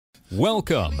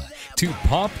Welcome to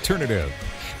Popternative,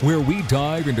 where we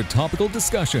dive into topical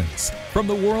discussions from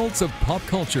the worlds of pop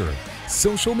culture,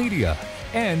 social media,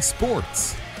 and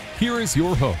sports. Here is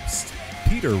your host,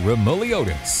 Peter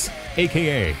Remoliotis,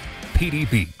 aka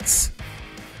PD Beats.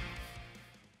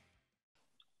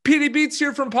 PD Beats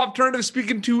here from Popternative,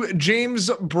 speaking to James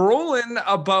Brolin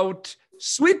about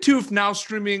Sweet Tooth, now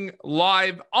streaming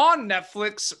live on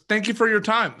Netflix. Thank you for your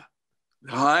time.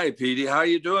 Hi, PD. How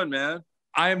you doing, man?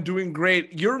 I am doing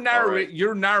great. Your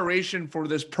narration for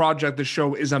this project, the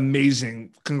show, is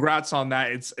amazing. Congrats on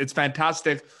that. It's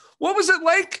fantastic. What was it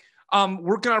like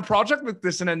working on a project like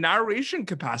this in a narration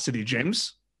capacity,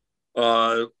 James?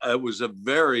 It was a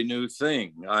very new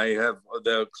thing.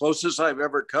 The closest I've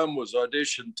ever come was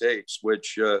audition tapes,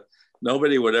 which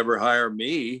nobody would ever hire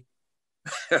me.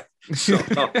 So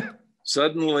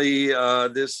suddenly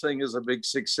this thing is a big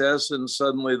success, and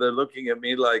suddenly they're looking at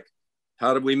me like,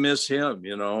 how did we miss him?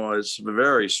 You know, it's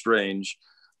very strange.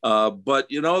 But,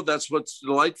 you know, that's what's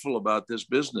delightful about this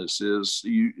business is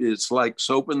it's like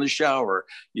soap in the shower.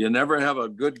 You never have a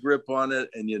good grip on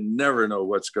it, and you never know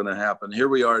what's going to happen. Here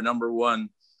we are, number one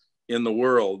in the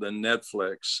world in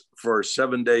Netflix for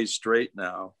 7 days straight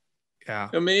now. Yeah.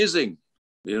 Amazing.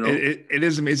 You know, it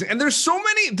is amazing. And there's so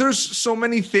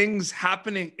many things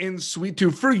happening in Sweet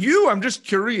Tooth. For you, I'm just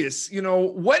curious, you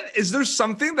know, is there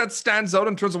something that stands out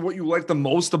in terms of what you like the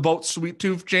most about Sweet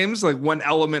Tooth, James? Like one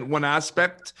element, one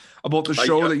aspect about the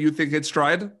show that you think hit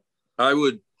stride? I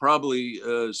would probably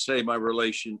say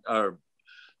the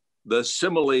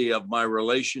simile of my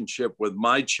relationship with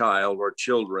my child or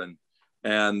children,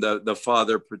 and the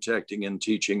father protecting and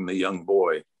teaching the young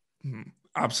boy. Mm-hmm.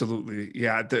 Absolutely.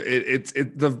 Yeah. The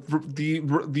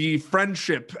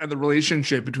friendship and the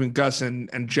relationship between Gus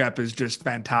and Jep is just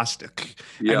fantastic.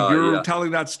 Yeah, and you're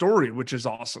telling that story, which is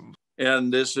awesome.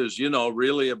 And this is, you know,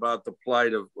 really about the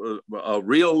plight of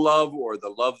real love, or the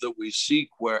love that we seek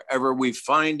wherever we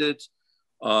find it,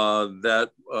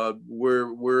 that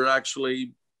we're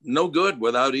actually no good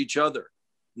without each other.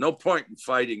 No point in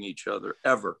fighting each other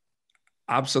ever.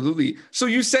 Absolutely. So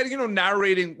you said, you know,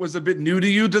 narrating was a bit new to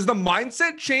you. Does the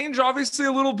mindset change obviously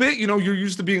a little bit? You know, you're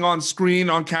used to being on screen,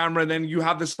 on camera, and then you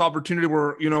have this opportunity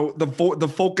where, you know, the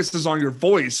focus is on your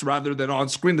voice rather than on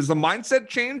screen. Does the mindset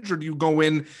change, or do you go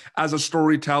in as a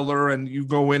storyteller and you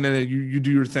go in and you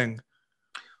do your thing?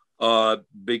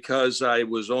 Because I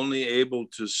was only able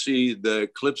to see the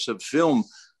clips of film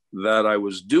that I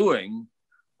was doing,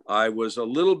 I was a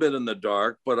little bit in the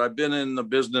dark, but I've been in the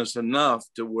business enough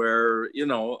to where, you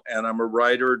know, and I'm a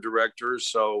writer, director.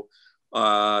 So,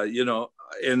 you know,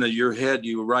 in your head,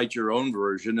 you write your own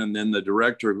version, and then the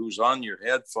director who's on your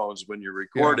headphones when you're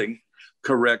recording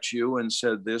corrects you and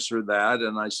said this or that.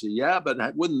 And I say, yeah,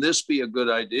 but wouldn't this be a good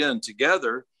idea? And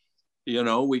together, you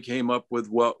know, we came up with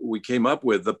what we came up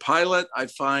with. The pilot, I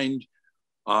find,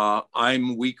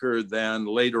 I'm weaker than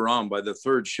later on. By the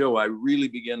third show, I really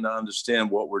begin to understand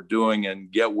what we're doing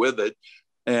and get with it.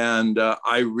 And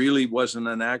I really wasn't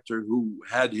an actor who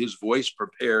had his voice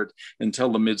prepared until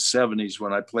the mid-70s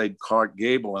when I played Clark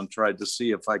Gable and tried to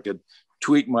see if I could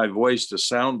tweak my voice to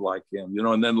sound like him, you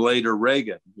know, and then later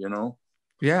Reagan, you know?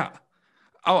 Yeah.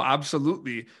 Oh,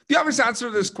 absolutely. The obvious answer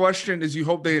to this question is you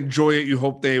hope they enjoy it. You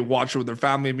hope they watch it with their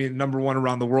family. I mean, number one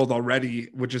around the world already,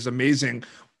 which is amazing.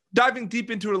 Diving deep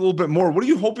into it a little bit more, what are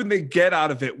you hoping they get out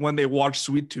of it when they watch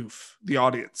Sweet Tooth, the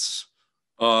audience?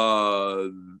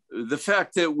 The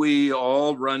fact that we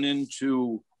all run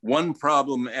into one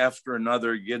problem after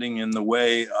another getting in the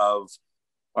way of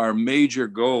our major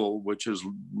goal, which is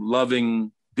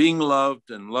being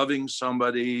loved and loving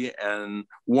somebody, and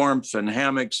warmth and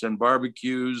hammocks and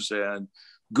barbecues and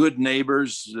good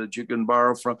neighbors that you can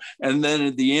borrow from. And then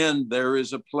at the end, there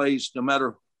is a place, no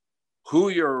matter who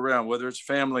you're around, whether it's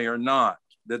family or not,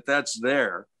 that's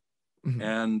there. Mm-hmm.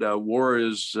 And war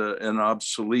is an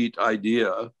obsolete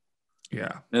idea.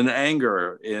 Yeah. And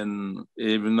anger,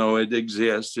 even though it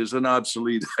exists, is an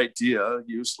obsolete idea,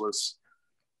 useless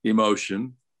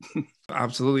emotion.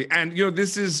 Absolutely. And, you know,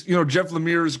 this is, you know, Jeff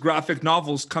Lemire's graphic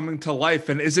novels coming to life.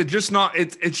 And is it just not,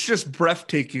 it's just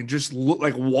breathtaking, just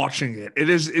like watching it.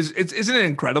 Isn't it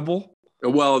incredible?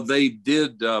 Well, they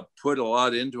did put a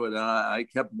lot into it, and I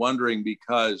kept wondering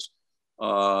because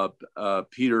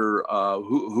Peter,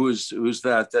 who's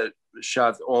that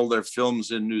shot all their films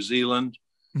in New Zealand.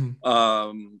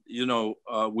 Mm-hmm. You know,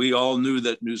 we all knew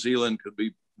that New Zealand could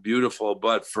be beautiful,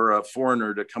 but for a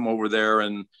foreigner to come over there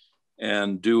and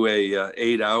and do a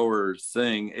 8-hour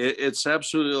thing. It's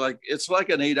absolutely it's like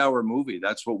an 8-hour movie.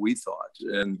 That's what we thought.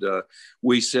 And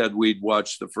we said we'd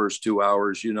watch the first 2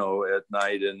 hours, you know, at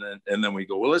night. And then we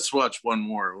go, well, let's watch one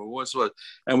more.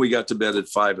 And we got to bed at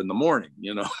 5 a.m,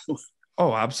 you know.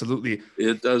 Oh, absolutely.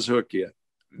 It does hook you.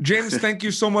 James, thank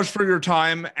you so much for your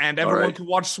time. And everyone right. can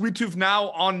watch Sweet Tooth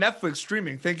now on Netflix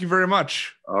streaming. Thank you very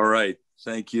much. All right.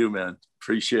 Thank you, man.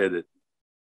 Appreciate it.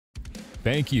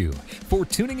 Thank you for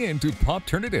tuning in to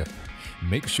Popternative.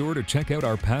 Make sure to check out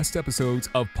our past episodes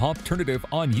of Popternative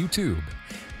on YouTube.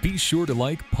 Be sure to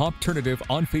like Popternative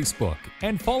on Facebook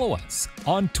and follow us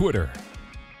on Twitter.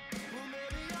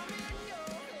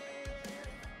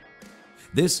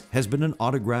 This has been an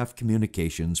Autograph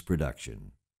Communications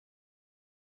production.